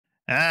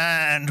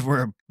And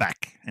we're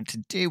back. And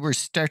today we're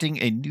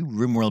starting a new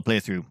Rimworld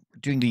playthrough. We're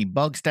doing the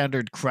bog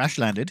standard crash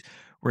landed.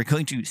 We're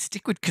going to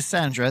stick with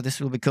Cassandra.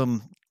 This will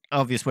become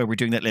obvious why we're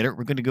doing that later.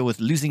 We're going to go with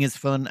losing is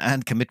fun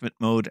and commitment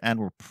mode, and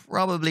we're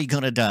probably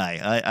going to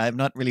die. I'm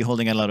not really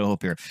holding out a lot of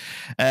hope here.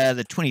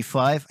 The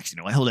 25,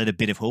 actually, no, I hold out a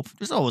bit of hope.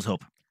 There's always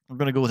hope. We're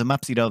going to go with a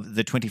map seed of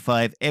the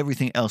 25.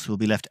 Everything else will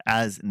be left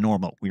as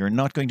normal. We are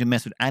not going to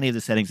mess with any of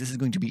the settings. This is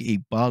going to be a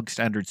bog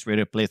standard straight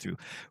up playthrough.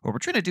 What we're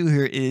trying to do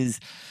here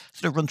is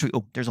sort of run through.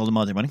 Oh, there's all the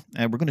mods they're running.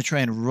 We're going to try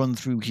and run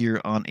through here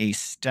on a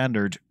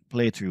standard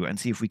playthrough and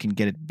see if we can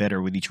get it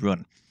better with each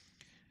run.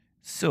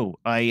 So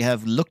I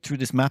have looked through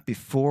this map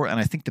before, and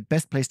I think the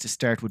best place to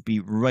start would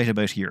be right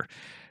about here.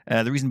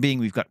 The reason being,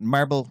 we've got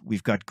marble,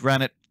 we've got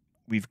granite,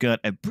 we've got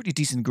a pretty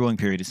decent growing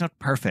period. It's not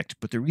perfect,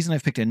 but the reason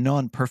I've picked a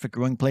non-perfect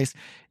growing place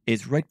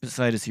is right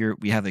beside us here,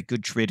 we have a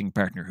good trading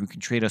partner who can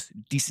trade us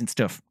decent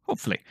stuff,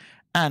 hopefully.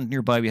 And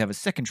nearby, we have a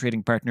second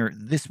trading partner.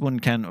 This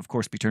one can, of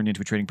course, be turned into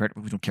a trading partner,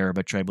 but we don't care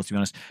about tribals, to be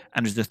honest.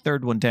 And there's the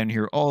third one down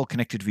here, all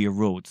connected via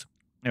roads.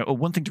 Now,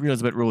 one thing to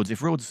realize about roads,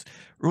 if roads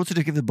sort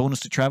of give the bonus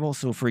to travel.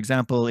 So, for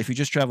example, if you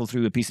just travel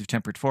through a piece of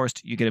temperate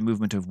forest, you get a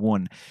movement of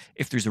 1.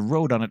 If there's a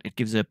road on it, it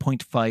gives a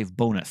 0.5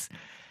 bonus.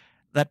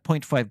 That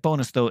 0.5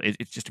 bonus, though,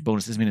 it's just a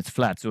bonus. It doesn't mean it's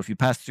flat. So if you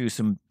pass through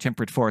some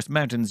temperate forest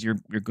mountains, you're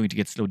going to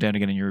get slowed down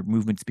again, and your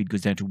movement speed goes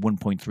down to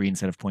 1.3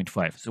 instead of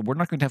 0.5. So we're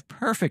not going to have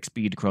perfect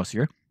speed across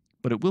here,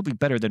 but it will be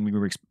better than we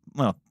were,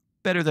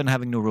 better than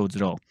having no roads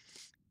at all.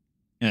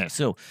 Yeah,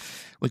 so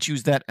we'll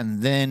choose that,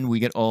 and then we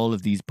get all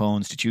of these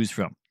pawns to choose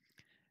from.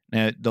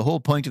 Now, the whole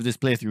point of this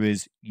playthrough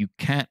is you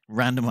can't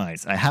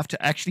randomize. I have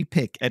to actually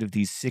pick out of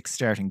these 6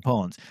 starting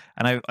pawns.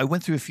 And I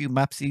went through a few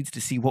map seeds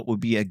to see what would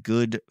be a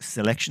good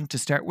selection to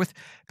start with,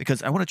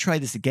 because I want to try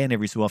this again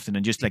every so often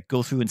and just like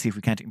go through and see if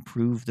we can't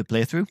improve the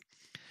playthrough.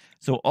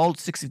 So all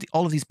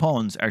of these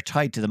pawns are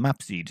tied to the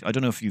map seed. I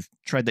don't know if you've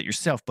tried that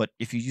yourself, but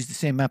if you use the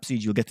same map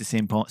seed, you'll get the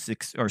same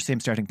same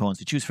starting pawns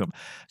to choose from.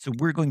 So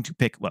we're going to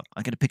pick,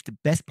 I'm going to pick the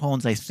best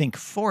pawns I think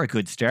for a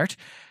good start,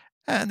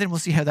 and then we'll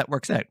see how that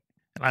works out.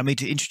 Allow me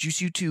to introduce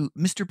you to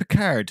Mr.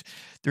 Picard.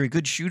 They're a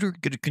good shooter,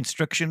 good at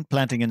construction,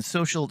 planting, and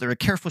social. They're a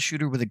careful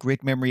shooter with a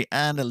great memory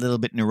and a little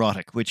bit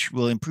neurotic, which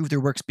will improve their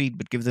work speed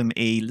but give them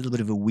a little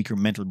bit of a weaker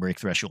mental break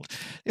threshold.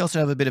 They also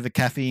have a bit of a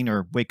caffeine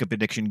or wake-up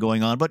addiction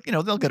going on, but,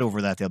 they'll get over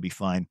that. They'll be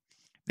fine.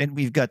 Then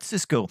we've got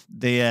Cisco.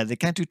 They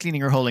can't do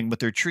cleaning or hulling, but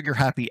they're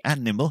trigger-happy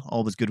and nimble,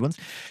 always good ones.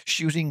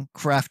 Shooting,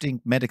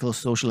 crafting, medical,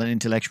 social, and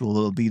intellectual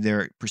will be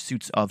their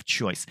pursuits of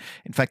choice.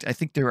 In fact, I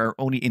think there are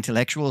only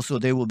intellectual, so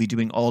they will be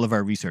doing all of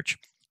our research.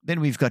 Then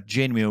we've got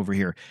Janeway over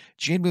here.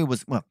 Janeway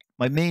was,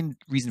 my main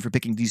reason for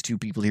picking these 2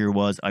 people here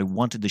was I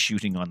wanted the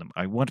shooting on them.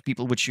 I want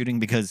people with shooting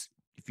because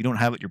if you don't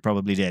have it, you're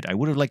probably dead. I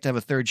would have liked to have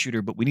a 3rd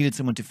shooter, but we needed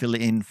someone to fill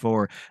in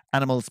for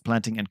animals,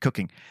 planting, and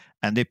cooking.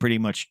 And they pretty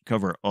much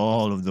cover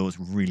all of those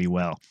really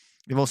well.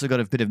 They've also got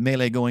a bit of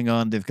melee going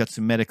on. They've got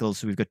some medical.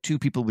 So we've got 2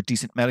 people with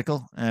decent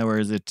medical.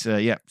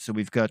 So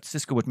we've got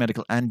Cisco with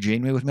medical and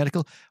Janeway with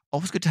medical.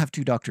 Always good to have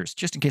 2 doctors,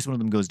 just in case one of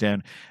them goes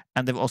down.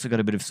 And they've also got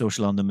a bit of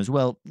social on them as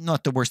well.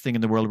 Not the worst thing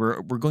in the world.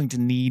 We're going to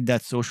need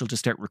that social to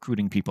start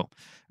recruiting people.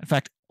 In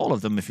fact, all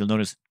of them, if you'll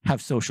notice,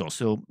 have social.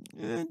 So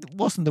it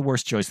wasn't the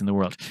worst choice in the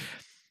world.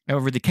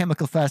 However, the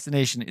chemical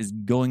fascination is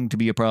going to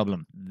be a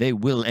problem. They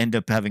will end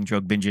up having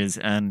drug binges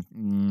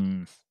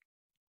and,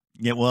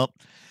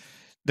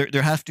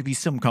 there have to be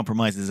some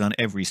compromises on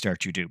every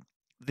start you do.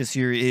 This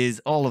here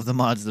is all of the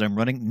mods that I'm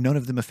running. None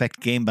of them affect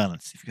game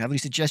balance. If you have any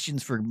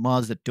suggestions for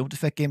mods that don't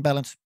affect game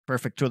balance,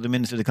 perfect. Throw them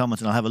into the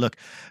comments and I'll have a look.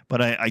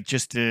 But I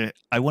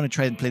want to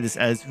try and play this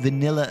as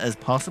vanilla as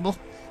possible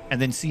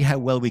and then see how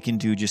well we can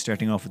do just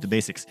starting off with the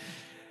basics.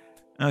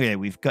 Okay,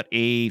 we've got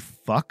a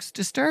fox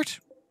to start.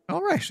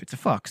 All right, it's a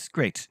fox.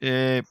 Great.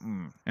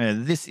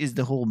 This is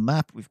the whole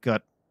map. We've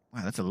got,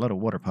 wow, that's a lot of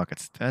water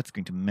pockets. That's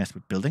going to mess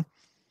with building.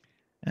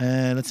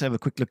 Let's have a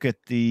quick look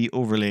at the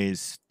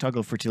overlays.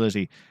 Toggle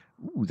fertility.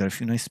 Ooh, we got a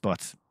few nice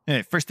spots.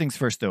 First things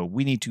first, though,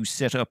 we need to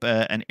set up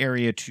an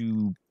area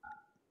to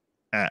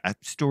a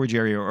storage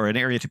area or an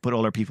area to put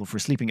all our people for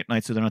sleeping at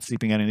night so they're not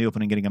sleeping out in the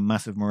open and getting a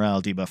massive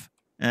morale debuff.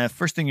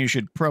 First thing you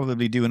should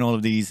probably do in all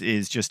of these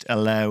is just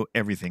allow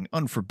everything,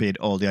 unforbid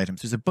all the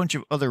items. There's a bunch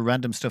of other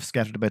random stuff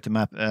scattered about the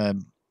map,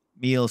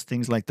 meals,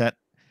 things like that.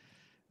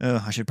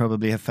 I should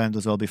probably have found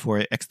those all before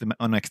I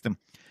unex them.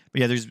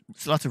 But yeah, there's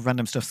lots of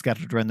random stuff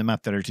scattered around the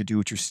map that are to do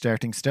with your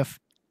starting stuff.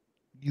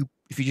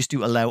 If you just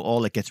do allow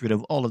all, it gets rid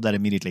of all of that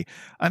immediately.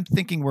 I'm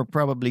thinking we're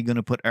probably going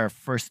to put our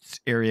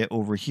first area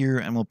over here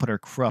and we'll put our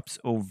crops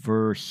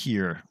over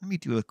here. Let me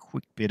do a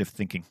quick bit of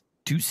thinking.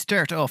 To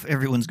start off,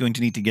 everyone's going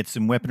to need to get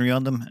some weaponry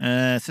on them.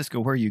 Cisco,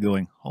 where are you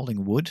going?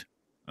 Holding wood?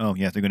 Oh,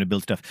 yeah, they're going to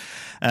build stuff.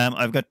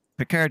 I've got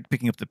Picard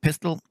picking up the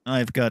pistol.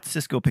 I've got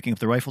Cisco picking up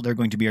the rifle. They're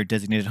going to be our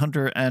designated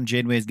hunter. And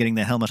Janeway is getting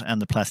the helmet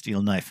and the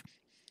plasteel knife.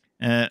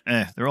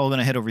 They're all going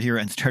to head over here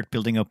and start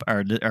building up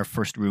our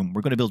first room.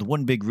 We're going to build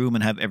one big room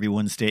and have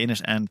everyone stay in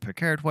it. And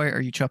Picard, why are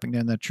you chopping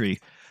down that tree?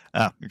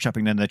 You're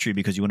chopping down that tree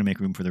because you want to make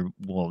room for the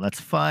wall. That's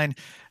fine.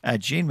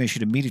 Janeway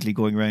should immediately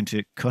going around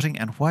to cutting.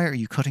 And why are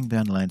you cutting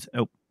down lines?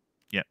 Oh,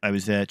 Yeah, I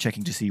was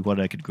checking to see what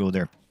I could grow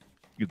there.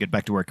 You get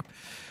back to work.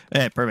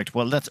 Perfect.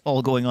 Well, that's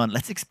all going on.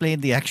 Let's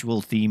explain the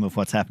actual theme of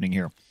what's happening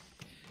here.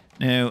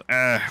 Now,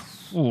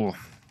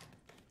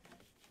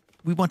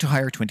 we want to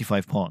hire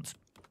 25 pawns.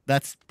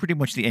 That's pretty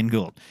much the end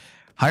goal.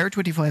 Hire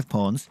 25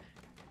 pawns,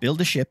 build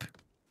a ship,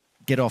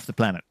 get off the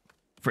planet.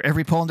 For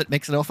every pawn that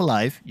makes it off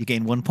alive, you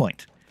gain 1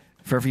 point.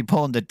 For every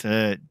pawn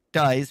that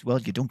dies, well,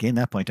 you don't gain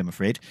that point, I'm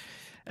afraid.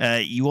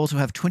 You also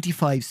have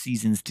 25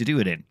 seasons to do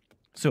it in.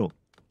 So,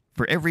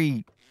 for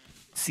every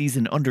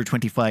season under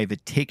 25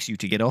 it takes you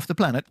to get off the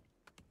planet,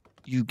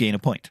 you gain a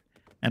point.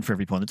 And for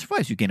every pawn that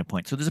survives, you gain a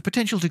point. So there's a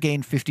potential to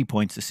gain 50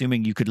 points,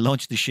 assuming you could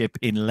launch the ship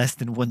in less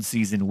than 1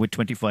 season with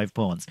 25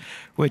 pawns.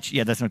 Which,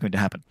 yeah, that's not going to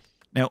happen.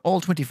 Now,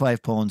 all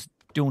 25 pawns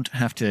don't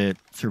have to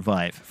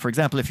survive. For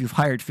example, if you've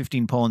hired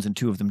 15 pawns and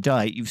 2 of them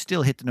die, you've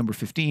still hit the number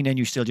 15 and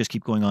you still just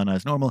keep going on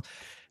as normal.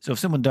 So if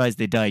someone dies,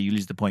 they die, you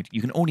lose the point.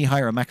 You can only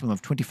hire a maximum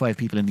of 25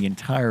 people in the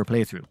entire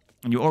playthrough.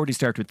 And you already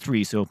start with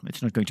 3, so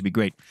it's not going to be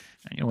great.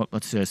 And you know what?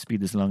 Let's speed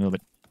this along a little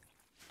bit.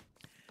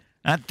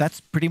 And that's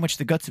pretty much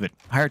the guts of it.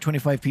 Hire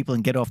 25 people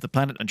and get off the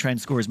planet and try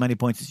and score as many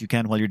points as you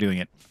can while you're doing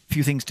it.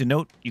 Few things to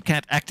note. You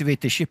can't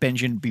activate the ship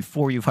engine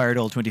before you've hired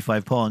all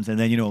 25 pawns and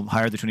then,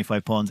 hire the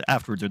 25 pawns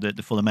afterwards or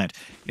the full amount.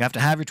 You have to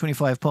have your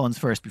 25 pawns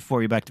first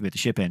before you activate the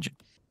ship engine.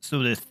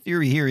 So the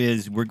theory here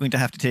is we're going to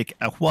have to take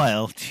a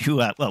while to,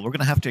 we're going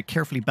to have to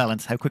carefully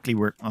balance how quickly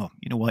we're, oh,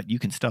 you know what, you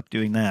can stop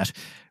doing that.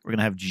 We're going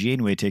to have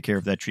Janeway take care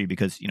of that tree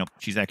because,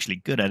 she's actually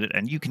good at it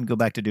and you can go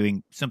back to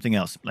doing something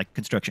else like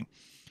construction.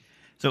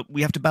 So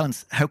we have to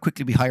balance how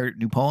quickly we hire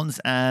new pawns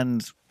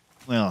and,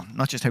 well,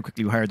 not just how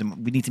quickly we hire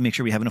them. We need to make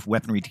sure we have enough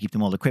weaponry to keep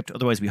them all equipped.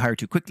 Otherwise, we hire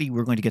too quickly,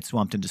 we're going to get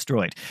swamped and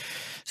destroyed.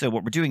 So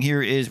what we're doing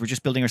here is we're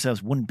just building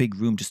ourselves one big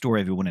room to store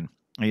everyone in.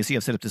 Now, you see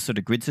I've set up this sort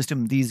of grid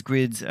system. These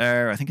grids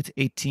are, I think it's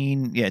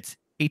 18. Yeah, it's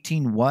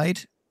 18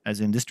 wide,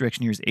 as in this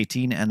direction here is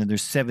 18, and then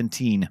there's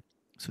 17.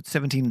 So it's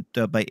 17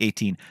 by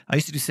 18. I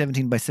used to do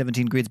 17 by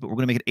 17 grids, but we're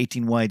going to make it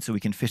 18 wide so we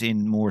can fit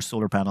in more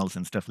solar panels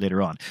and stuff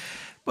later on.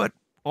 But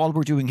all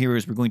we're doing here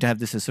is we're going to have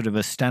this as sort of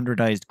a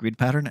standardized grid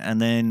pattern,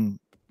 and then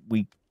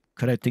we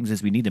cut out things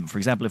as we need them. For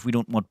example, if we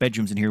don't want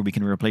bedrooms in here, we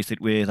can replace it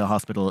with a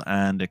hospital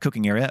and a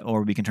cooking area,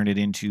 or we can turn it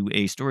into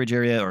a storage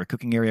area or a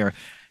cooking area. Or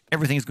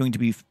everything is going to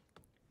be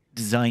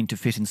designed to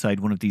fit inside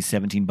one of these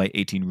 17 by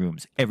 18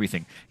 rooms.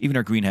 Everything, even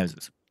our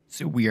greenhouses.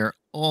 So we are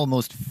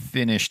almost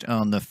finished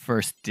on the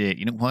first day.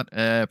 You know what?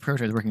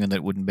 Prioritize working on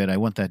that wooden bed. I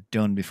want that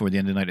done before the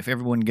end of the night. If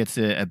everyone gets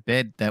a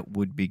bed, that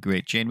would be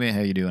great. Janeway,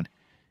 how you doing?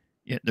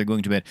 Yeah, they're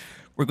going to bed.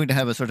 We're going to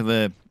have a sort of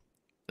a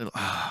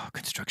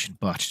construction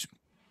botched.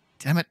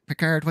 Damn it,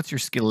 Picard, what's your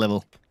skill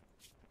level?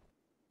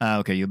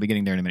 Okay, you'll be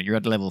getting there in a minute. You're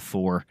at level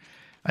 4.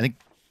 I think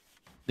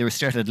they were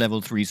started at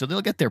level 3, so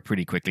they'll get there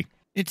pretty quickly.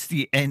 It's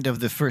the end of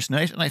the first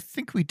night, and I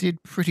think we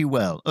did pretty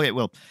well. Okay,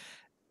 well,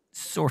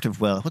 sort of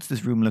well. What's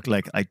this room look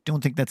like? I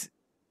don't think that's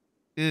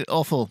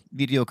awful,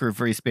 mediocre,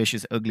 very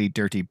spacious, ugly,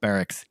 dirty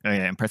barracks. Oh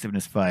yeah,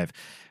 impressiveness 5.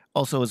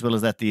 Also, as well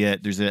as that,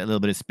 there's a little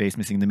bit of space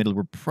missing in the middle.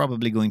 We're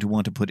probably going to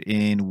want to put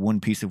in one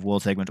piece of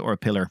wall segment or a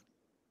pillar.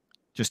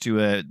 Just to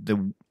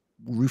the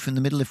roof in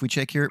the middle, if we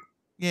check here.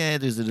 Yeah,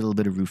 there's a little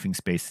bit of roofing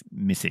space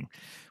missing.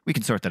 We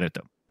can sort that out,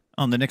 though.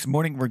 On the next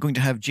morning, we're going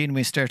to have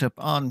Janeway start up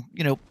on,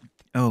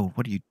 Oh,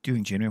 what are you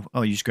doing, Janeway?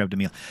 Oh, you just grabbed a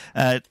meal.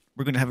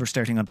 We're going to have her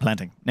starting on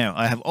planting. Now,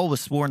 I have always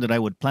sworn that I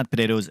would plant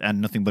potatoes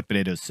and nothing but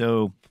potatoes,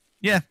 so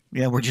yeah,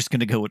 we're just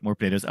going to go with more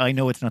potatoes. I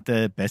know it's not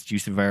the best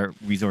use of our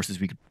resources.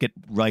 We could get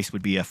rice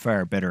would be a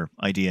far better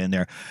idea in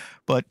there.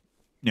 But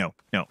no.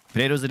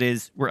 Potatoes it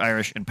is. We're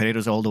Irish and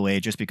potatoes all the way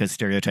just because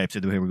stereotypes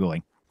are the way we're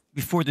going.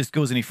 Before this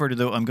goes any further,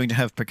 though, I'm going to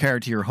have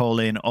Picard here haul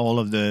in all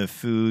of the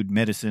food,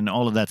 medicine,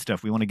 all of that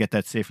stuff. We want to get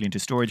that safely into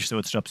storage so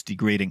it stops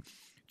degrading.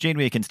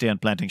 Janeway can stay on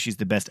planting. She's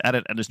the best at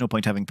it, and there's no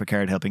point having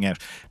Picard helping out.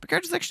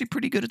 Picard is actually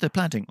pretty good at the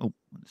planting. Oh,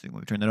 let's see, when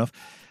we turn that off.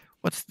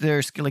 What's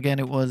their skill again?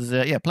 It was,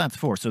 plants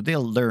 4. So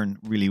they'll learn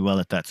really well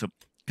at that. So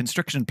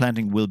construction and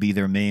planting will be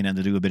their main, and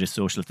they'll do a bit of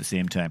social at the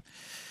same time.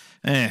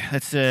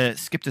 Let's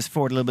skip this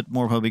forward a little bit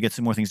more while we get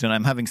some more things done.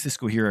 I'm having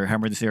Cisco here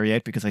hammer this area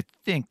out because I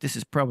think this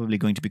is probably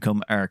going to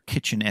become our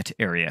kitchenette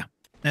area.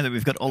 Now that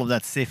we've got all of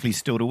that safely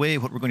stowed away,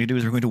 what we're going to do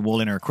is we're going to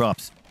wall in our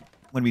crops.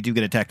 When we do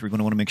get attacked, we're going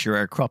to want to make sure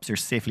our crops are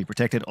safely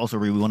protected. Also,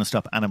 we want to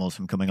stop animals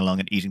from coming along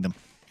and eating them.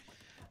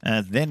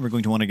 Then we're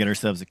going to want to get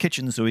ourselves a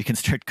kitchen so we can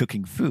start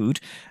cooking food.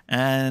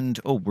 And,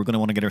 we're going to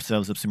want to get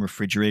ourselves up some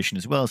refrigeration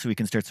as well so we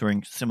can start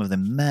storing some of the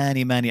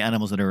many, many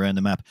animals that are around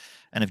the map.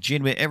 And if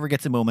Janeway ever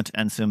gets a moment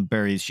and some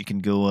berries, she can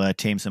go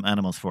tame some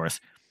animals for us.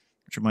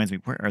 Which reminds me,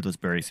 where are those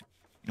berries?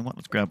 You know what?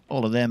 Let's grab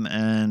all of them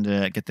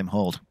and get them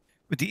hauled.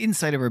 With the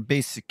inside of our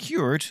base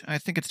secured, I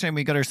think it's time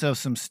we got ourselves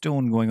some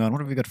stone going on.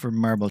 What have we got for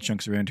marble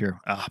chunks around here?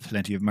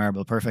 Plenty of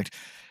marble. Perfect.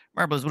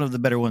 Marble is one of the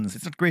better ones.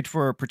 It's not great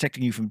for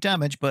protecting you from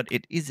damage, but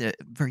it is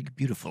very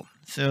beautiful.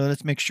 So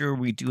let's make sure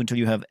we do until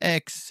you have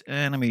X.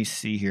 And let me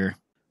see here.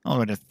 All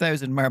right,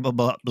 1,000 marble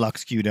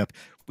blocks queued up.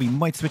 We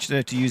might switch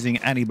that to using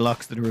any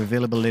blocks that are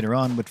available later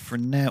on, but for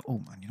now,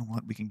 you know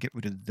what? We can get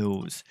rid of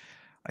those.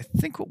 I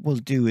think what we'll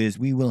do is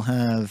we will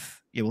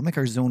have, we'll make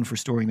our zone for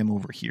storing them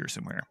over here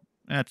somewhere.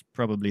 That's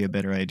probably a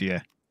better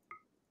idea.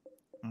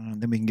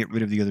 Then we can get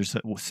rid of the other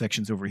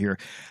sections over here.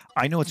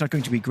 I know it's not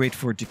going to be great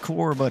for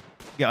decor, but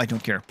yeah, I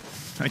don't care.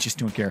 I just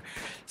don't care.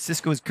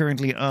 Cisco is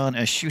currently on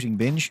a shooting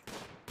binge.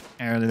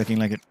 Are they looking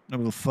like it?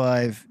 Level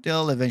 5.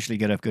 They'll eventually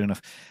get up good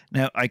enough.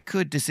 Now, I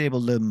could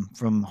disable them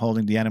from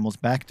holding the animals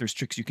back. There's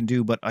tricks you can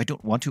do, but I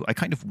don't want to. I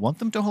kind of want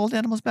them to hold the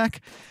animals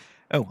back.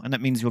 Oh, and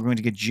that means we're going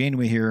to get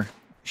Janeway here.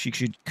 She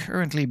should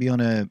currently be on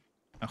a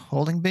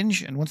holding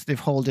binge, and once they've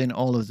hauled in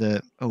all of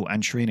the... Oh,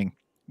 and training.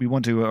 We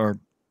want to... Or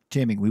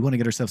taming. We want to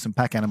get ourselves some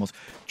pack animals.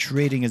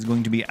 Trading is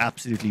going to be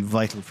absolutely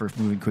vital for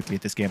moving quickly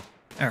at this game.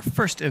 Our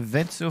first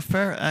event so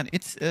far, and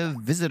it's a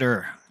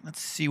visitor. Let's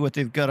see what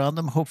they've got on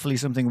them. Hopefully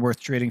something worth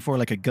trading for,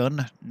 like a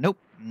gun. Nope,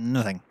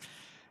 nothing.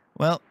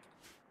 Well,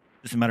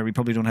 doesn't matter. We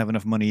probably don't have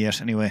enough money yet.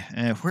 Anyway,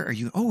 where are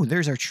you? Oh,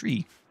 there's our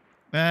tree.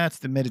 That's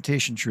the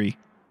meditation tree.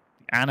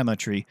 The anima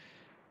tree.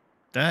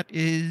 That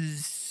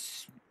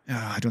is...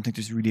 I don't think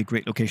there's really a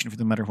great location for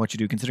them, no matter what you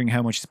do, considering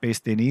how much space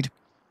they need.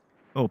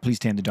 Oh, please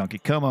tame the donkey.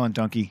 Come on,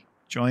 donkey.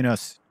 Join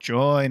us.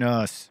 Join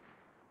us.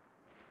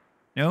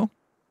 No?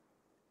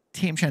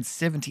 Tame chance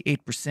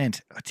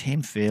 78%. Oh,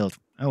 tame failed.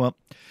 Oh, well.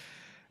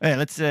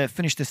 Let's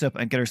finish this up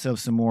and get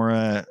ourselves some more...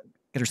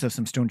 get ourselves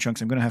some stone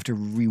chunks. I'm going to have to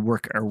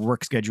rework our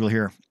work schedule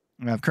here.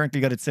 I've currently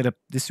got it set up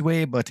this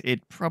way, but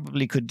it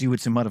probably could do with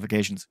some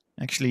modifications.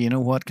 Actually, you know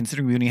what?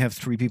 Considering we only have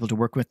 3 people to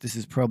work with, this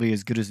is probably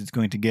as good as it's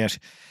going to get.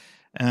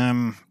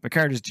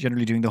 Picard is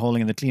generally doing the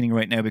hauling and the cleaning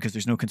right now because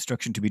there's no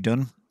construction to be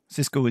done.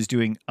 Cisco is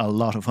doing a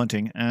lot of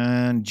hunting,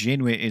 and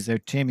Janeway is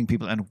out taming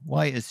people. And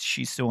why is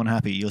she so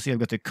unhappy? You'll see I've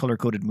got the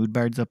color-coded mood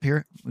bars up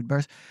here. Mood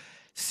bars.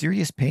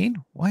 Serious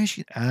pain? Why is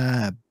she...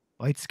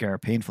 bite scar,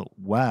 painful.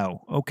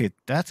 Wow. Okay,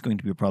 that's going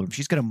to be a problem.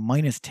 She's got a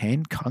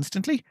 -10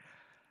 constantly?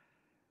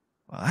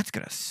 Well, that's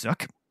going to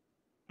suck.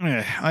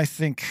 I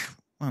think...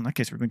 Well, in that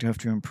case, we're going to have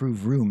to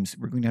improve rooms.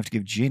 We're going to have to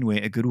give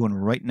Janeway a good one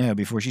right now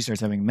before she starts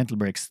having mental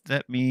breaks.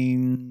 That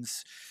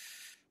means...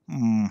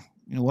 you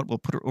know what? We'll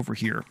put her over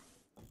here.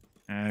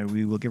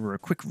 We will give her a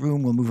quick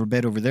room. We'll move her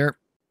bed over there.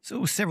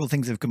 So several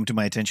things have come to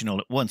my attention all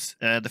at once.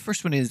 The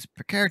first one is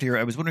Picard here.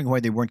 I was wondering why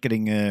they weren't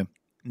getting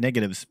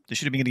negatives. They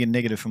should have been getting a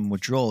negative from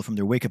withdrawal from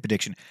their wake-up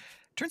addiction.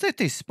 Turns out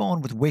they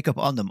spawn with wake-up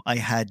on them. I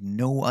had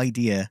no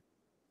idea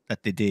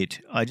that they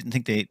did. I didn't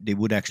think they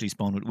would actually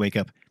spawn with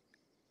wake-up.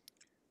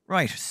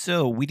 Right,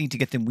 so we need to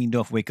get them weaned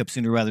off wake-up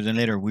sooner rather than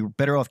later. We were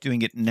better off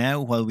doing it now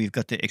while we've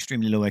got the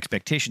extremely low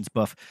expectations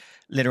buff.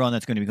 Later on,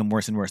 that's going to become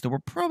worse and worse. So we're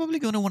probably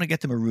going to want to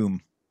get them a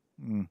room.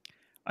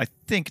 I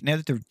think now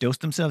that they've dosed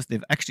themselves,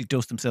 they've actually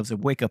dosed themselves a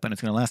wake up, and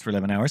it's going to last for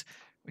 11 hours,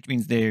 which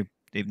means they've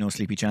no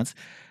sleepy chance.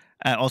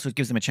 Also, it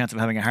gives them a chance of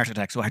having a heart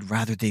attack, so I'd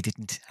rather they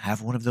didn't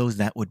have one of those.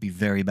 That would be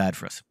very bad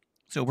for us.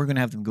 So we're going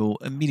to have them go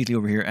immediately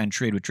over here and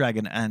trade with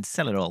Dragon and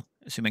sell it all,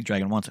 assuming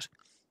Dragon wants it.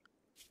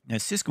 Now,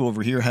 Cisco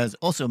over here has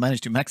also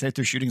managed to max out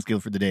their shooting skill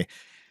for the day.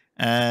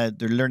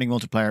 Their learning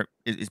multiplier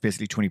is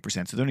basically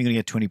 20%, so they're only going to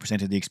get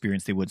 20% of the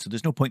experience they would. So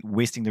there's no point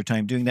wasting their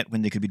time doing that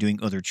when they could be doing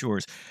other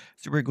chores.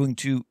 So we're going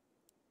to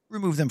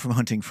remove them from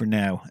hunting for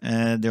now.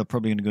 They're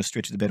probably going to go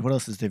straight to the bed. What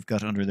else is they've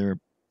got under their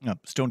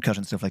stone cut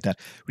and stuff like that?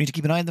 We need to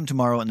keep an eye on them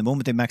tomorrow, and the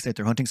moment they max out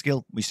their hunting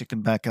skill, we stick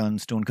them back on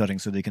stone cutting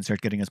so they can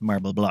start getting us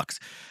marble blocks.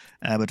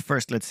 But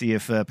first, let's see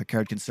if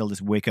Picard can sell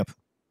this wake up.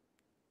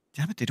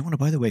 Damn it, they don't want to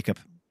buy the wake up.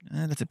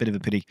 That's a bit of a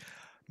pity.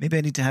 Maybe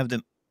I need to have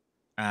them...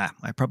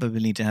 I probably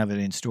need to have it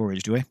in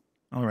storage, do I?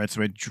 Alright,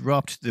 so I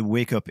dropped the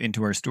wake up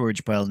into our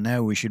storage pile.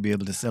 Now we should be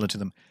able to sell it to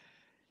them.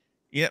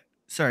 Yep.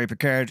 Sorry,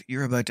 Picard,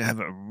 you're about to have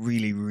a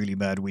really, really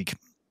bad week.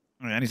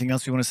 Anything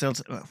else you want to sell?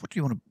 What do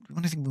you want to...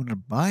 Anything we want to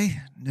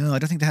buy? No, I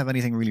don't think they have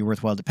anything really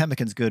worthwhile. The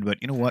pemmican's good,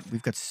 but you know what?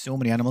 We've got so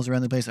many animals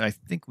around the place. I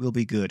think we'll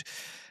be good.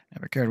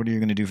 Now, Picard, what are you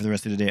going to do for the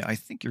rest of the day? I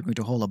think you're going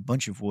to haul a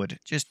bunch of wood.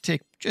 Just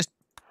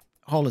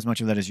haul as much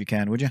of that as you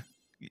can, would you?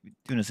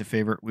 Doing us a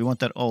favor. We want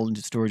that all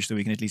into storage so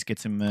we can at least get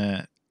some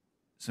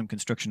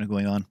construction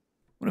going on.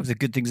 One of the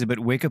good things about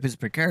Wake Up is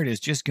Picard is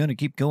just going to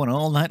keep going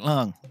all night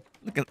long.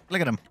 Look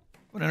at him.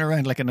 Running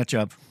around like a nut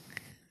job.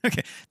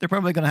 Okay, they're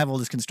probably going to have all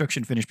this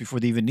construction finished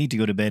before they even need to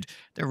go to bed.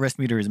 Their rest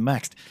meter is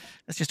maxed.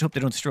 Let's just hope they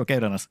don't stroke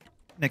out on us.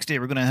 Next day,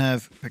 we're going to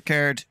have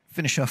Picard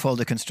finish off all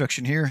the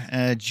construction here.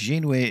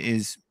 Janeway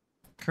is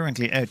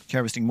currently out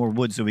harvesting more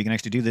wood so we can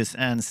actually do this.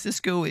 And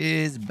Cisco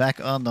is back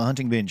on the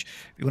hunting binge.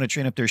 We want to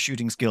train up their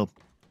shooting skill.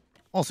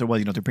 Also,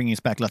 while they're bringing us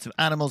back lots of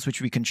animals,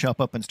 which we can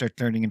chop up and start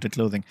turning into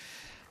clothing.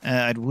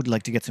 I would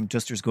like to get some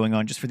dusters going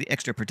on just for the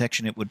extra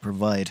protection it would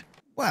provide.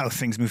 Wow,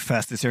 things move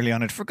fast this early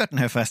on. I'd forgotten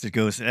how fast it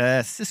goes.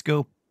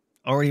 Cisco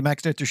already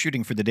maxed out their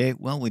shooting for the day.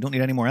 Well, we don't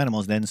need any more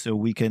animals then, so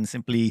we can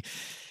simply,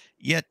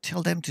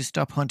 tell them to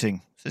stop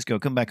hunting. Cisco,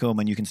 come back home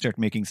and you can start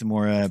making some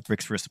more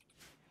bricks for us.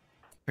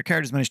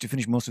 Picard has managed to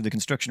finish most of the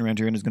construction around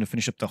here and is going to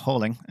finish up the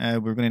hauling. We're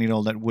going to need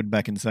all that wood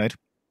back inside.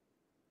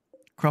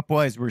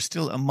 Crop-wise, we're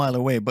still a mile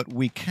away, but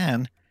we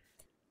can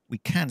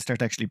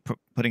start actually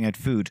putting out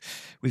food.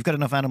 We've got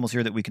enough animals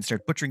here that we can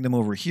start butchering them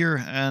over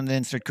here and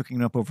then start cooking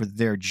them up over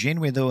there.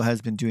 Janeway, though,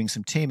 has been doing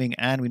some taming,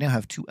 and we now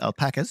have 2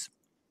 alpacas.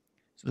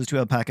 So those 2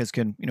 alpacas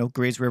can,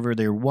 graze wherever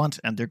they want,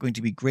 and they're going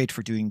to be great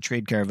for doing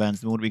trade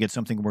caravans the moment we get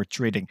something worth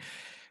trading,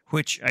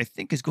 which I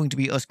think is going to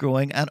be us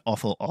growing an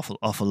awful, awful,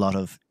 awful lot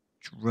of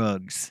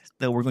drugs.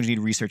 Though we're going to need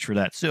research for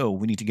that. So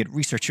we need to get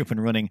research up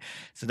and running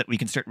so that we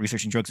can start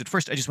researching drugs. At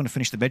first, I just want to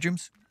finish the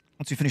bedrooms.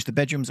 Once we finish the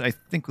bedrooms, I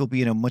think we'll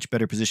be in a much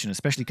better position,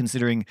 especially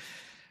considering,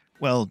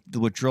 well, the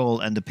withdrawal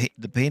and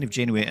the pain of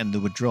Janeway and the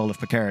withdrawal of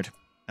Picard.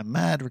 A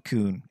mad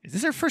raccoon. Is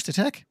this our first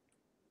attack?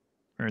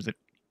 Or is it?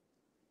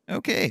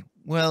 Okay.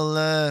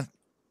 Well,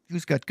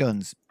 who's got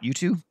guns? You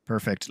two?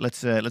 Perfect.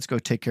 Let's go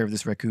take care of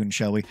this raccoon,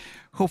 shall we?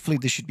 Hopefully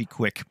this should be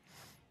quick.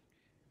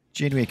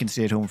 Janeway can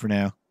stay at home for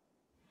now.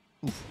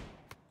 Oof.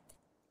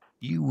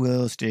 You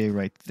will stay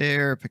right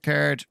there,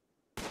 Picard.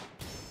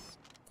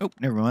 Oh,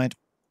 never mind.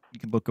 You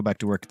can both go back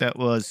to work. That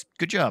was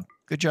good job.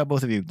 Good job,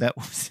 both of you. That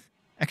was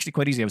actually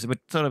quite easy.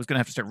 Thought I was going to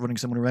have to start running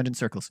someone around in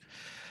circles.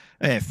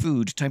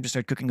 Food. Time to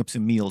start cooking up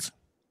some meals.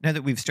 Now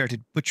that we've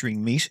started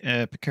butchering meat,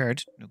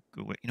 Picard,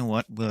 you know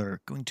what? We're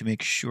going to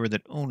make sure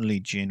that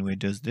only Janeway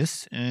does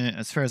this.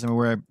 As far as I'm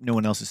aware, no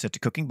one else is set to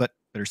cooking, but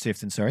better safe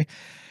than sorry.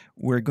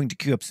 We're going to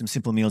queue up some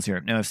simple meals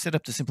here. Now, I've set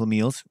up the simple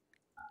meals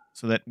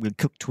so that we'll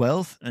cook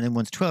 12, and then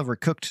once 12 are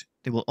cooked,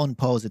 they will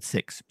unpause at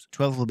 6. So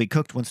 12 will be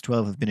cooked. Once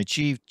 12 have been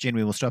achieved,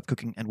 Janeway will stop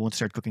cooking and won't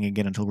start cooking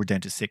again until we're down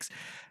to 6.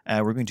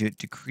 We're going to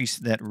decrease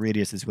that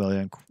radius as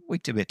well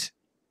quite a bit.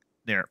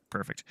 There,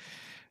 perfect.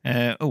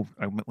 I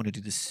might want to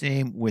do the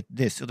same with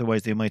this.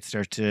 Otherwise, they might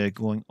start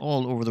going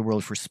all over the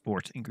world for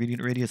sport.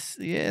 Ingredient radius,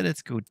 yeah,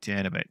 let's go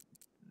down about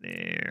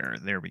there.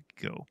 There we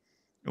go.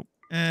 Oh,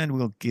 and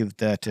we'll give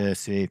that,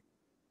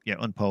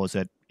 unpause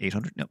at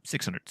 800. No,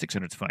 600.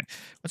 600 is fine.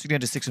 Once we get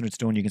to 600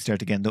 stone, you can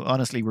start again. Though,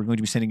 honestly, we're going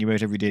to be sending you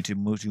out every day to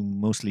do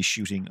mostly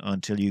shooting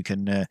until you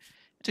can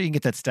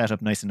get that stat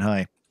up nice and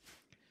high.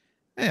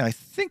 Yeah, I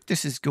think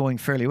this is going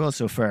fairly well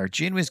so far.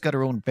 Janeway's got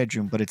her own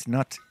bedroom, but it's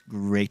not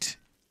great.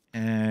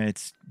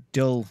 It's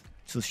dull,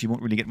 so she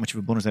won't really get much of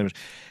a bonus out of it.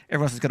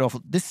 Everyone else has got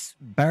awful. This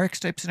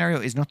barracks type scenario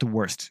is not the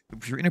worst.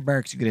 If you're in a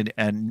barracks, you get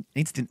an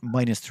instant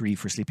 -3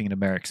 for sleeping in a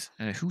barracks.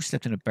 Who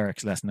slept in a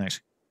barracks last night?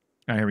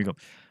 Here we go.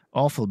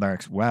 Awful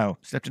barracks. Wow.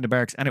 Slept in a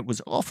barracks, and it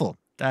was awful.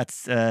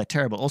 That's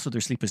terrible. Also,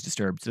 their sleep is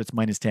disturbed, so that's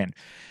 -10.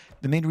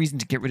 The main reason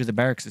to get rid of the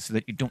barracks is so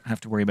that you don't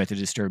have to worry about the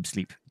disturbed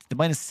sleep. The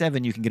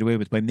 -7 you can get away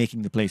with by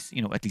making the place,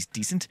 at least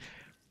decent.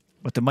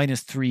 But the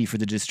 -3 for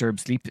the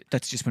disturbed sleep,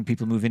 that's just when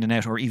people move in and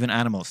out, or even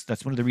animals.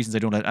 That's one of the reasons I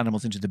don't let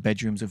animals into the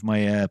bedrooms of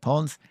my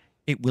pawns.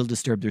 It will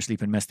disturb their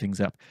sleep and mess things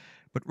up.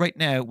 But right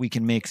now, we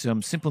can make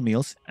some simple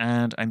meals,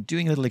 and I'm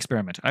doing a little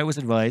experiment. I was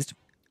advised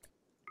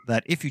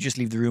that if you just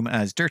leave the room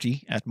as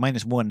dirty at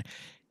 -1,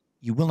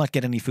 you will not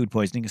get any food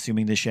poisoning,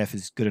 assuming the chef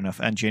is good enough,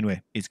 and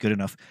Janeway is good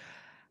enough.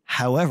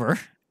 However,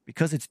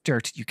 because it's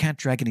dirt, you can't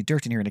drag any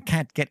dirt in here, and it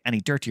can't get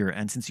any dirtier.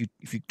 And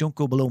if you don't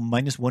go below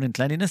 -1 in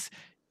cleanliness,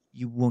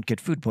 you won't get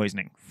food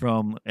poisoning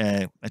from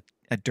a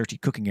dirty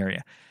cooking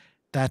area.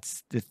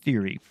 That's the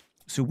theory.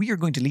 So we are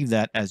going to leave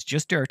that as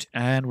just dirt,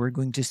 and we're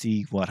going to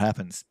see what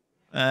happens.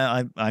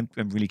 I'm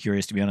really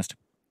curious, to be honest.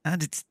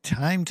 And it's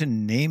time to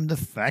name the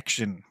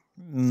faction.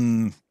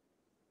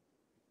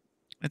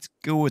 Let's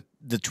go with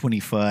the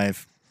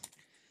 25.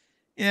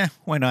 Yeah,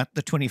 why not?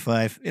 The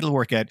 25. It'll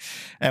work out.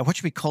 What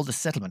should we call the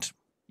settlement?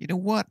 You know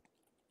what?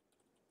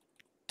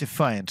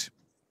 Defiant.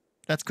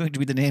 That's going to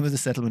be the name of the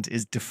settlement,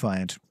 is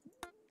Defiant.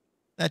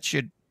 That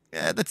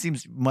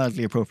seems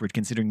mildly appropriate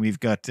considering we've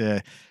got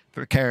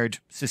Picard,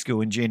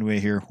 Cisco, and Janeway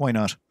here. Why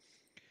not?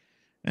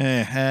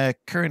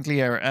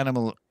 Currently, our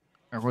animal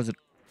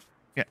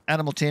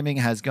taming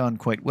has gone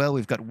quite well.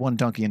 We've got 1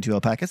 donkey and 2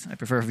 alpacas. I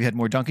prefer if we had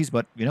more donkeys,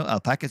 but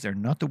alpacas are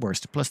not the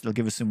worst. Plus, they'll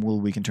give us some wool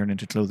we can turn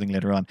into clothing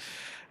later on.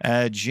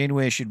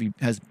 Janeway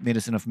has made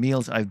us enough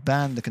meals. I've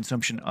banned the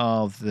consumption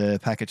of the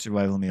packaged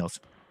survival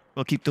meals.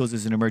 We'll keep those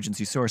as an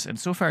emergency source, and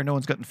so far, no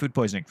one's gotten food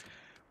poisoning.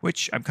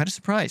 Which I'm kind of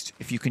surprised.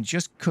 If you can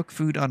just cook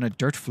food on a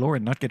dirt floor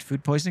and not get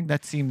food poisoning,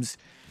 that seems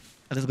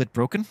a little bit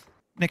broken.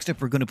 Next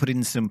up, we're going to put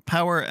in some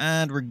power,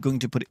 and we're going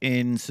to put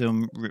in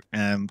some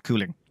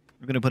cooling.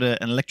 We're going to put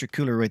an electric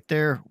cooler right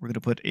there. We're going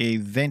to put a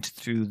vent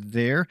through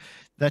there.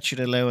 That should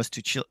allow us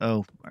to chill.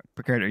 Oh,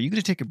 Picard, are you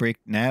going to take a break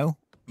now?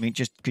 I mean,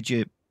 just could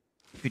you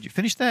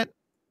finish that?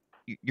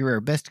 You're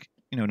our best.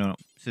 No.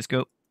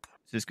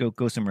 Cisco,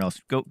 go somewhere else.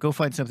 Go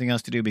find something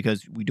else to do,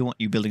 because we don't want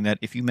you building that.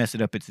 If you mess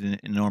it up, it's an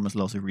enormous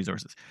loss of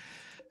resources.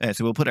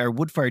 So we'll put our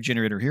wood fire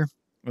generator here.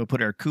 We'll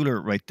put our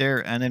cooler right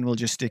there, and then we'll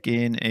just stick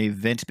in a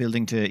vent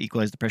building to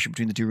equalize the pressure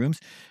between the 2 rooms.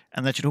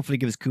 And that should hopefully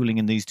give us cooling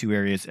in these 2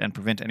 areas and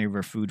prevent any of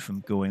our food from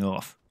going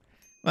off.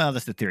 Well,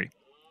 that's the theory.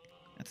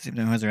 At the same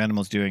time, how's our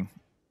animals doing?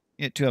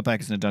 Yeah, 2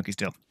 alpacas and a donkey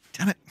still.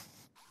 Damn it.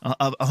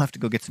 I'll have to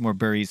go get some more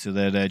berries so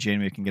that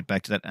Janeway can get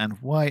back to that.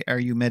 And why are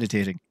you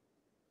meditating?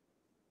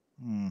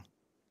 You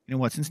know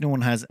what? Since no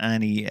one has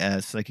any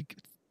psychic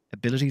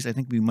abilities, I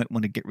think we might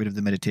want to get rid of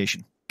the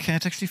meditation.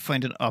 Can't actually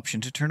find an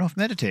option to turn off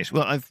meditate.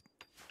 Well,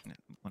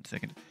 1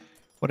 second.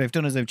 What I've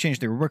done is I've changed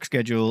their work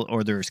schedule,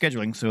 or their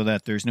scheduling, so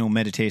that there's no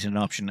meditation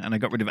option, and I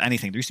got rid of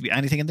anything. There used to be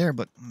anything in there,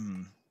 but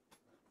you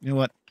know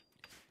what?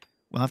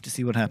 We'll have to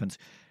see what happens.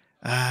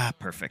 Ah,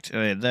 perfect.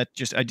 I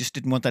just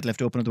didn't want that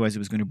left open, otherwise it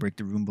was going to break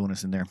the room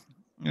bonus in there.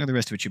 The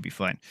rest of it should be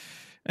fine.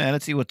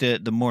 Let's see what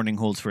the morning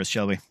holds for us,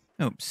 shall we?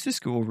 Oh,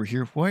 Cisco over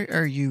here. Why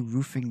are you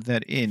roofing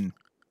that in?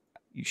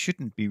 You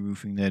shouldn't be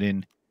roofing that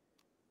in.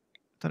 I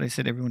thought I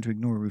said everyone to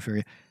ignore roof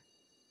area.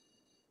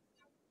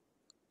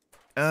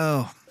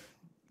 Oh,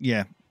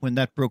 yeah. When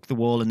that broke the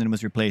wall and then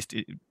was replaced,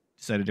 it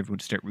decided everyone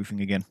to start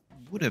roofing again.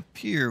 Would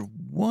appear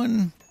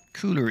one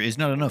cooler is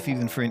not enough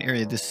even for an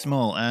area this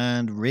small.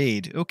 And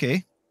raid.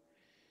 Okay.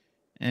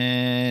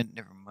 And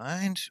never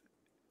mind.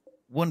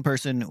 One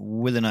person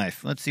with a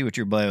knife. Let's see what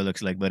your bio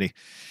looks like, buddy.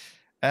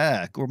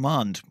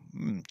 Gourmand,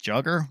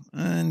 jogger,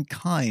 and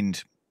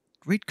kind.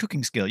 Great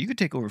cooking skill. You could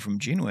take over from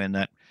Janeway in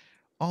that.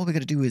 All we got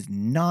to do is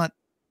not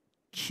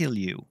kill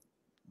you.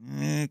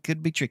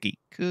 Could be tricky.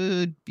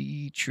 Could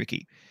be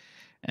tricky.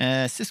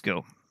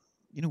 Cisco,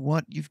 you know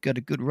what? You've got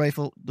a good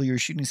rifle, though your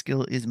shooting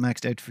skill is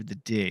maxed out for the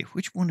day.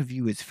 Which one of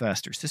you is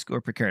faster, Cisco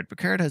or Picard?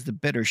 Picard has the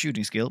better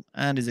shooting skill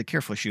and is a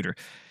careful shooter.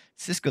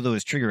 Cisco, though,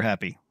 is trigger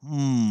happy.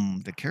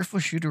 The careful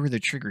shooter or the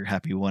trigger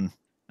happy one?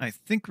 I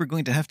think we're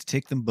going to have to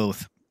take them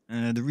both.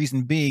 The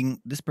reason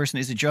being, this person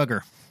is a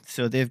jogger,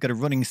 so they've got a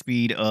running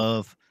speed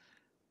of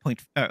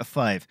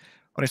 0.5.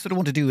 What I sort of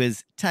want to do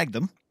is tag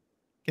them,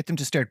 get them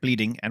to start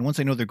bleeding, and once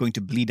I know they're going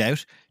to bleed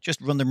out,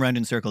 just run them around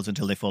in circles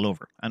until they fall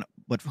over.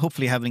 But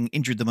hopefully having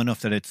injured them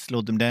enough that it's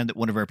slowed them down, that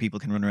one of our people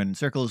can run around in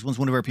circles. Once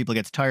one of our people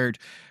gets tired,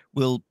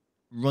 we'll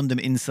run them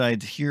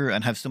inside here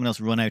and have someone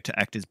else run out to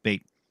act as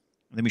bait.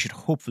 And then we should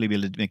hopefully be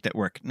able to make that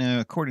work. Now,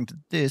 according to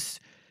this,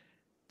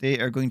 they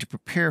are going to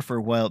prepare for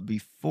a while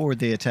before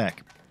they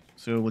attack.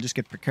 So we'll just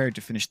get Picard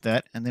to finish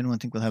that, and then I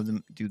think we'll have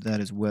them do that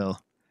as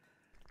well.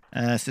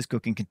 Cisco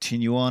can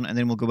continue on, and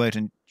then we'll go out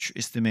and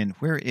trace them in.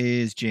 Where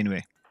is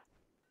Janeway?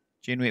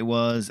 Janeway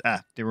was...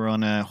 they were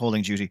on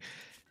hauling duty.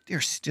 They're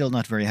still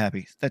not very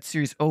happy. That's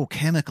serious. Oh,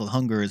 chemical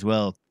hunger as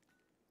well.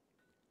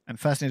 I'm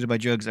fascinated by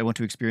jugs. I want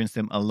to experience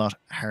them a lot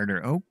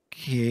harder.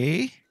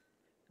 Okay.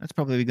 That's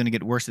probably going to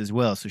get worse as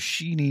well. So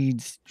she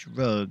needs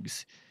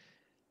drugs.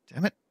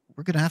 Damn it.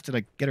 We're going to have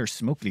to get her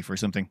smoke leaf or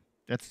something.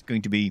 That's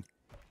going to be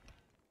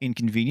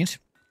inconvenient.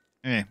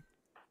 Okay.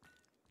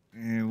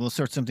 We'll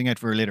sort something out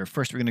for her later.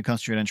 First, we're going to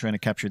concentrate on trying to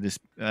capture this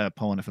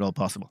pawn if at all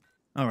possible.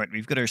 All right,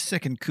 we've got our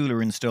second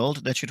cooler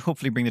installed. That should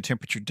hopefully bring the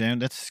temperature down.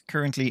 That's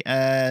currently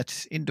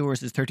at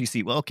indoors is 30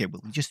 C. Well, okay,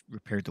 well, we just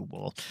repaired the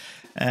wall.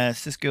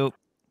 Cisco,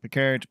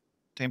 Picard,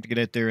 time to get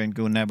out there and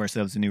go nab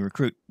ourselves a new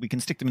recruit. We can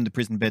stick them in the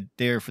prison bed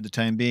there for the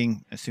time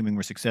being. Assuming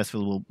we're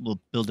successful,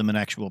 we'll build them an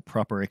actual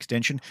proper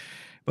extension.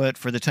 But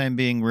for the time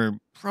being, we're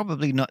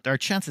probably not... Our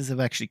chances of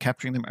actually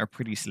capturing them are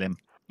pretty slim.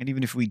 And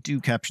even if we do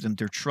capture them,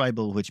 they're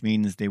tribal, which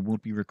means they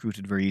won't be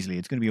recruited very easily.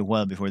 It's going to be a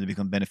while before they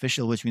become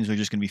beneficial, which means we're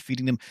just going to be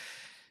feeding them.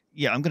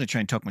 Yeah, I'm going to try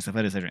and talk myself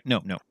out of that.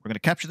 No. We're going to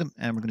capture them,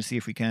 and we're going to see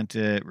if we can't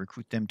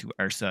recruit them to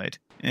our side.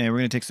 We're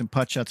going to take some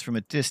pot shots from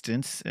a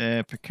distance.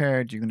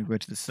 Picard, you're going to go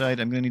out to the side.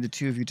 I'm going to need the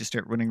two of you to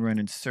start running around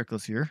in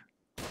circles here.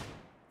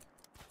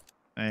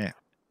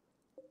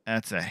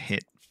 That's a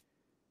hit.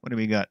 What do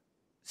we got?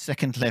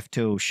 Second left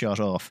toe shot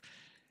off.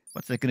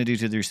 What's that going to do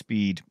to their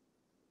speed?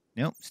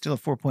 Nope, still a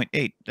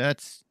 4.8.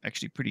 That's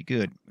actually pretty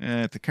good.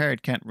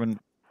 Picard can't run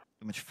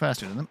much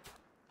faster than them.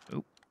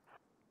 Oh,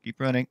 keep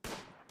running.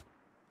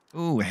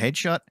 Oh, a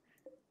headshot?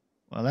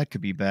 Well, that could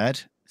be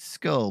bad.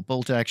 Skull,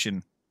 bolt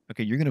action.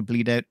 Okay, you're going to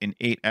bleed out in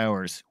 8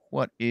 hours.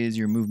 What is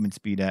your movement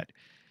speed at?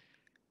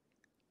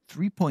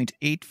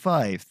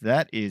 3.85.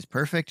 That is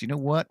perfect. You know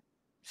what?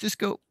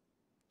 Cisco,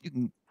 you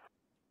can...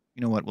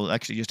 You know what? We'll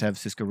actually just have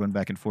Cisco run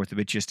back and forth a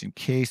bit just in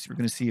case. We're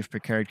going to see if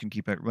Picard can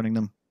keep outrunning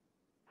them.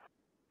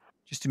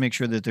 Just to make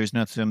sure that there's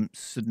not some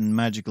sudden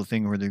magical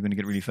thing where they're going to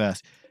get really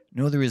fast.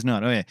 No, there is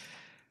not. Okay.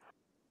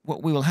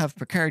 What we will have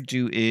Picard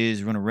do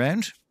is run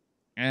around.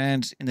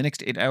 And in the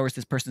next 8 hours,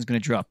 this person's going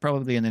to drop.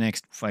 Probably in the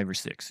next 5 or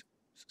 6.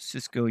 So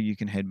Cisco, you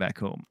can head back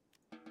home.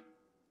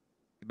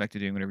 Get back to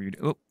doing whatever you do.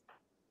 Oh.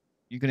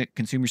 You're going to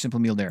consume your simple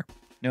meal there.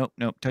 Nope.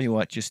 Tell you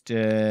what. Just,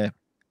 fine.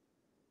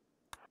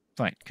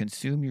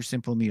 Consume your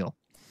simple meal.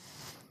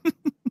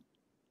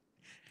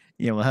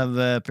 Yeah, we'll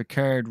have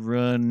Picard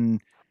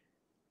run...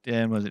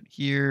 Then was it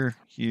here,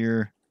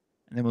 and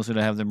then we'll sort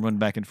of have them run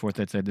back and forth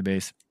outside the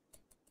base.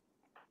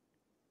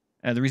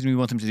 The reason we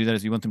want them to do that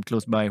is we want them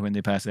close by when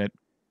they pass out.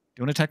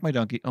 Don't attack my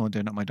donkey. Oh,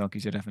 they're not my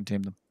donkeys yet. I haven't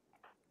tamed them.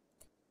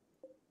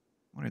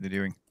 What are they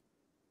doing?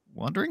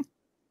 Wandering?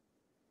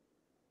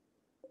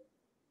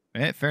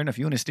 Fair enough.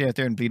 You want to stay out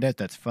there and bleed out,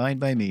 that's fine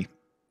by me.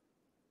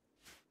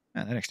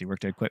 That actually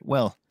worked out quite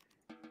well.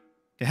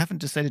 They haven't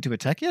decided to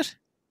attack yet?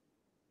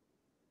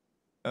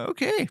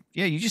 Okay.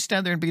 Yeah, you just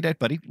stand there and bleed out,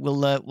 buddy.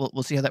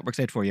 We'll see how that works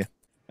out for you.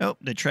 Oh,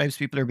 the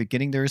tribespeople are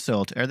beginning their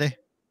assault, are they?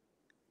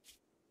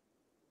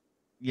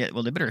 Yeah,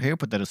 well, they better help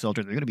with that assault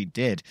or they're going to be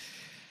dead.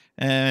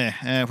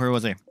 Where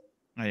was I?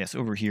 Ah, yes,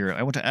 over here.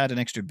 I want to add an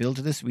extra build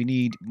to this. We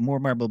need more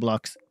marble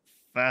blocks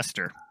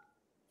faster.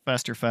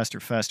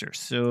 Faster.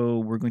 So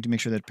we're going to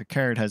make sure that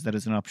Picard has that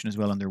as an option as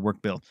well on their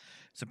work bill.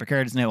 So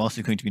Picard is now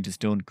also going to be into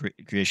stone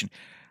creation.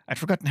 I'd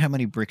forgotten how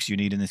many bricks you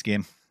need in this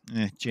game.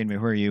 Janeway,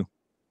 where are you?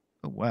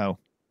 Oh, wow.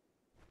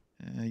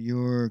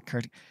 Your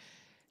card.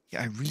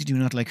 Yeah, I really do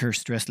not like her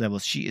stress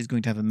levels. She is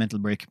going to have a mental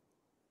break.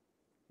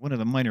 One of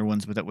the minor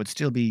ones, but that would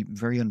still be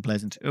very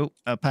unpleasant. Oh,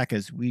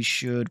 alpacas. We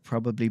should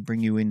probably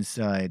bring you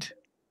inside.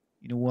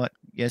 You know what?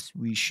 Yes,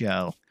 we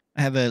shall.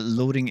 I have a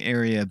loading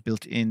area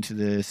built into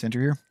the center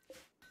here.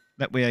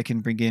 That way I can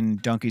bring in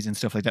donkeys and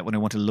stuff like that when I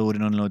want to load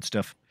and unload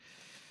stuff.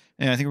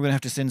 Yeah, I think we're going to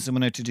have to send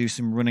someone out to do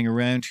some running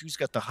around. Who's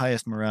got the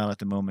highest morale at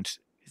the moment?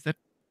 Is that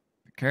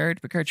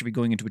Picard? Picard should be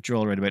going into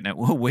withdrawal right about now.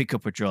 Whoa, wake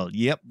up withdrawal.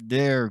 Yep,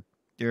 they're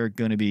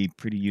going to be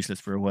pretty useless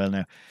for a while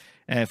now.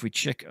 If we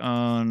check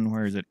on,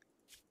 where is it?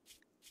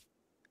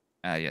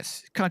 Ah,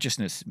 yes.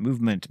 Consciousness,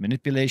 movement,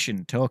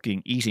 manipulation,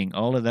 talking, eating,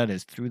 all of that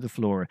is through the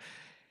floor.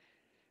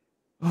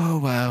 Oh,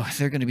 wow.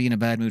 They're going to be in a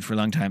bad mood for a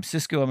long time.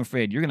 Cisco, I'm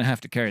afraid you're going to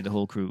have to carry the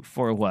whole crew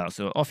for a while.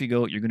 So off you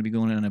go. You're going to be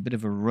going on a bit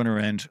of a run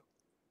around.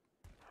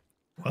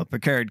 Well,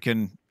 Picard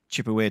can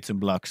chip away at some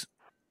blocks.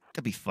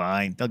 They'll be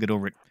fine. They'll get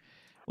over it.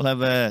 We'll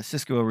have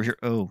Cisco over here.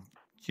 Oh,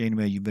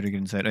 Janeway, you better get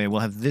inside. Okay,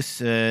 we'll have this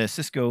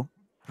Cisco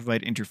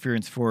provide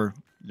interference for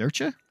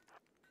Lurcha?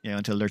 Yeah,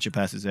 until Lurcha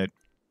passes out.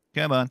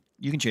 Come on.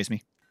 You can chase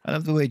me. I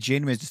love the way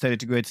Janeway's decided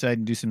to go outside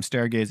and do some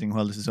stargazing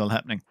while this is all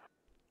happening.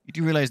 You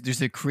do realize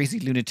there's a crazy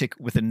lunatic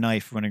with a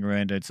knife running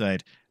around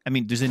outside. I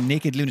mean, there's a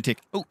naked lunatic.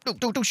 Oh, no,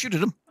 don't shoot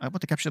at him. I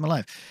want to capture them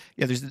alive.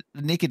 Yeah, there's a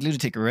naked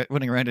lunatic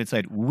running around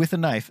outside with a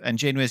knife, and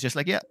Janeway's just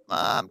like, yeah,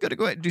 I'm going to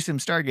go out and do some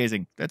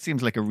stargazing. That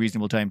seems like a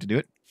reasonable time to do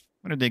it.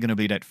 When are they going to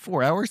bleed out?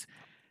 4 hours?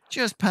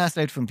 Just passed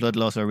out from blood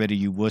loss already,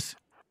 you wuss.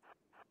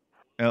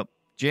 Oh,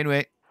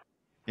 Janeway.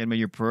 Janeway,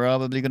 you're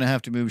probably going to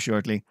have to move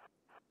shortly.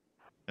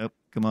 Oh,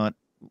 come on.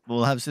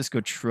 We'll have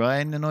Cisco try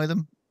and annoy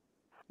them.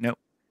 No.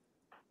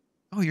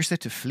 Oh, you're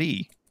set to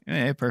flee.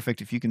 Yeah, perfect.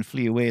 If you can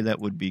flee away, that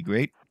would be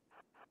great.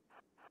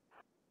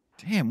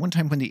 Damn, one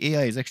time when the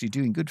AI is actually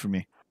doing good for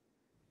me.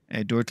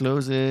 Door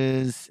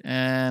closes,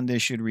 and they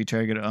should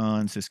retarget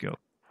on Cisco.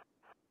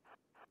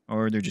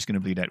 Or they're just going to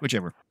bleed out,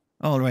 whichever.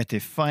 All right, they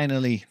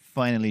finally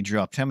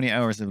dropped. How many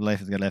hours of life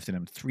has got left in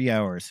them? 3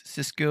 hours.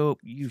 Cisco,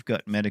 you've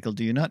got medical,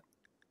 do you not?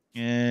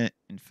 In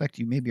fact,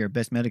 you may be our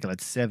best medical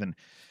at 7.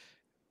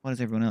 What has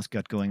everyone else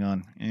got going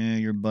on?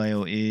 Your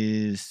bio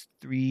is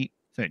 3.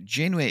 Sorry,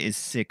 Janeway is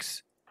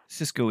 6.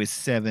 Cisco is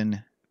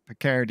 7.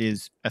 Picard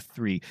is a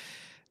 3.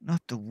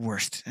 Not the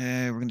worst.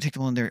 We're going to take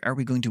them on there. Are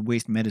we going to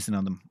waste medicine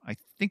on them? I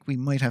think we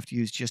might have to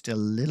use just a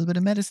little bit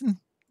of medicine.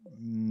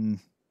 You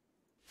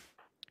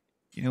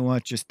know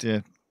what? Just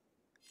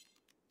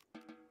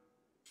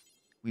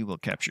we will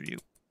capture you.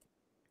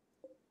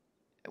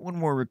 One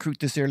more recruit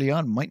this early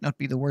on might not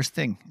be the worst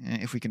thing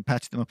if we can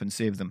patch them up and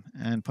save them.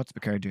 And what's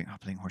Picard doing? Oh,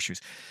 playing horseshoes.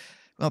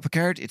 Well,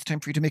 Picard, it's time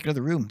for you to make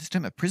another room. This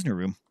time a prisoner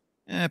room.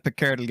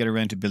 Picard will get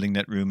around to building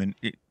that room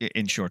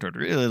in short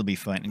order. It'll be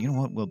fine. And you know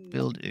what? We'll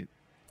build a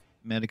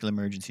medical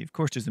emergency. Of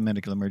course there's a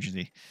medical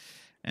emergency.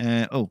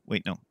 Oh,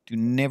 wait, no. Do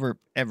never,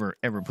 ever,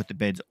 ever put the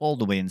beds all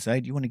the way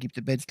inside. You want to keep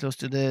the beds close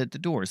to the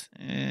doors.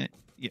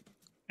 Yeah.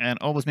 And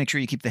always make sure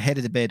you keep the head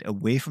of the bed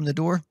away from the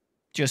door.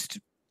 Just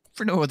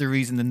for no other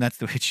reason than that's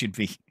the way it should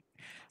be.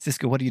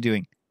 Cisco, what are you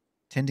doing?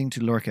 Tending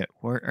to Lorca.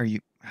 Where are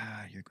you?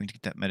 You're going to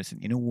get that medicine.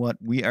 You know what?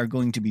 We are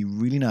going to be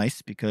really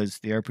nice because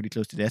they are pretty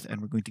close to death,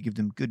 and we're going to give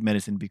them good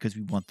medicine because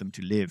we want them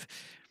to live.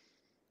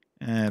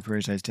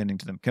 Prioritize tending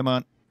to them. Come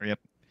on. Hurry up.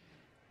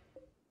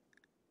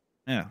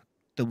 Now,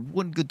 the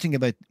one good thing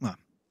about... Well,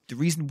 the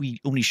reason we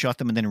only shot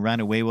them and then ran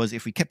away was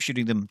if we kept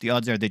shooting them, the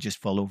odds are they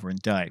just fall over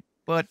and die.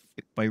 But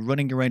by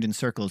running around in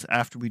circles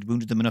after we'd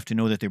wounded them enough to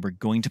know that they were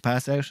going to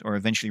pass out or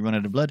eventually run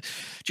out of blood,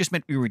 just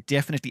meant we were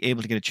definitely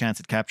able to get a chance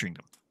at capturing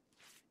them.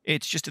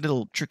 It's just a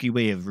little tricky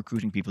way of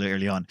recruiting people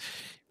early on.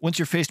 Once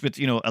you're faced with,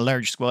 a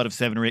large squad of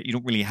 7 or 8, you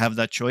don't really have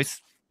that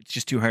choice. It's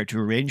just too hard to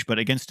arrange. But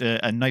against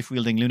a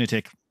knife-wielding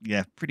lunatic,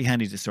 yeah, pretty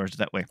handy to sort it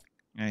that way.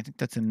 I think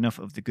that's enough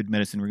of the good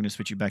medicine. We're going to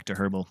switch you back to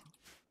herbal.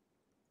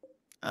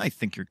 I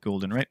think you're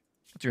golden, right?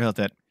 What's your health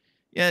at?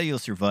 Yeah, you'll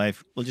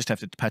survive. We'll just have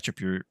to patch up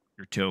your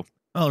toe.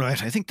 All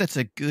right, I think that's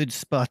a good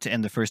spot to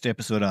end the first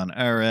episode on.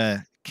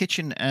 Our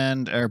kitchen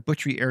and our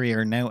butchery area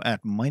are now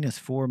at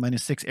 -4,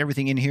 -6.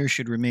 Everything in here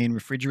should remain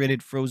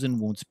refrigerated, frozen,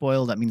 won't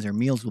spoil. That means our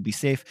meals will be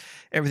safe.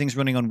 Everything's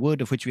running on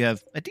wood, of which we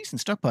have a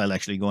decent stockpile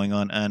actually going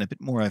on, and a bit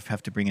more I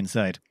have to bring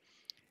inside.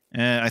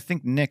 I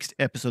think next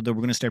episode, though,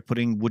 we're going to start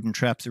putting wooden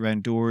traps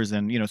around doors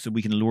and, so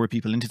we can lure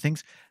people into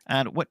things.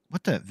 And what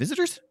the?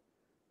 Visitors?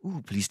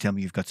 Ooh, please tell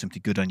me you've got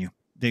something good on you.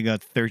 They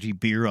got 30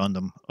 beer on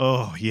them.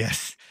 Oh,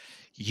 yes.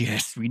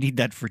 Yes, we need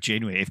that for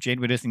Janeway. If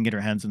Janeway doesn't get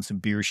her hands on some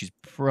beer, she's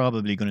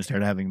probably going to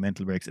start having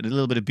mental breaks. And a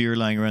little bit of beer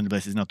lying around the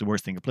place is not the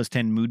worst thing. A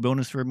 +10 mood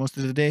bonus for most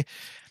of the day.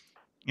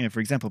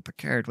 For example,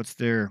 Picard, what's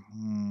their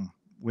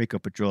wake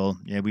up withdrawal?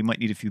 Yeah, we might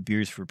need a few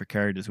beers for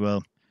Picard as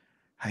well.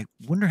 I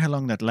wonder how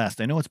long that lasts.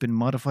 I know it's been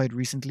modified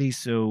recently,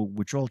 so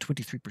withdrawal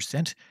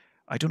 23%.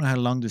 I don't know how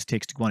long this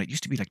takes to go on. It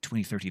used to be like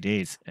 20, 30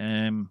 days.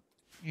 Let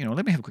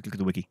me have a quick look at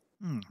the wiki.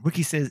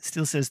 Wiki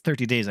still says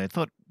 30 days. I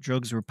thought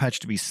drugs were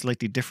patched to be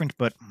slightly different,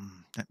 but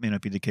that may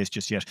not be the case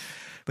just yet.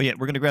 But yeah,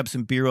 we're going to grab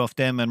some beer off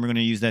them and we're going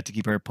to use that to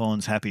keep our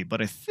pawns happy.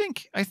 But I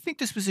think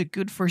this was a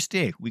good first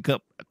day. We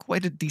got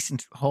quite a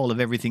decent haul of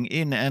everything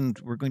in, and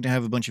we're going to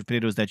have a bunch of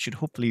potatoes that should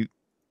hopefully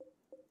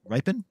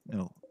ripen?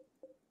 No.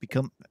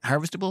 Become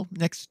harvestable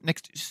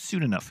next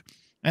soon enough.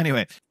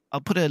 Anyway, I'll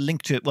put a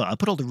link to, well, I'll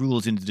put all the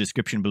rules in the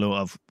description below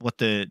of what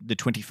the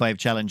 25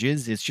 challenge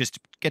is. It's just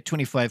get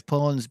 25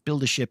 pawns,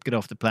 build a ship, get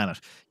off the planet.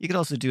 You could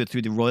also do it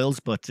through the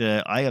royals, but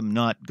I am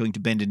not going to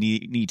bend a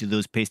knee to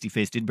those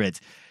pasty-faced inbreds.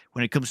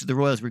 When it comes to the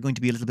royals, we're going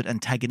to be a little bit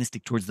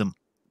antagonistic towards them.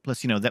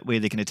 Plus, that way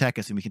they can attack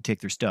us and we can take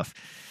their stuff.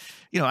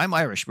 I'm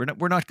Irish. We're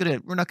not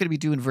gonna be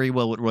doing very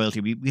well with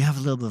royalty. We have a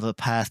little bit of a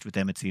past with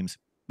them, it seems.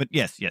 But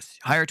yes,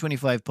 hire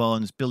 25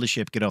 pawns, build a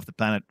ship, get off the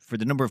planet. For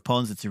the number of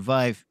pawns that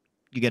survive,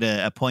 you get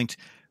a point.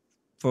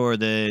 For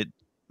the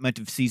amount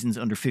of seasons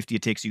under 50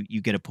 it takes,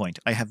 you get a point.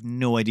 I have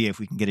no idea if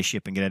we can get a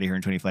ship and get out of here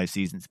in 25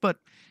 seasons. But,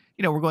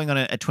 we're going on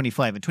at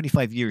 25, and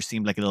 25 years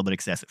seemed like a little bit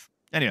excessive.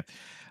 Anyway,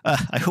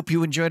 I hope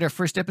you enjoyed our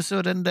first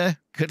episode, and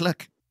good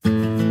luck.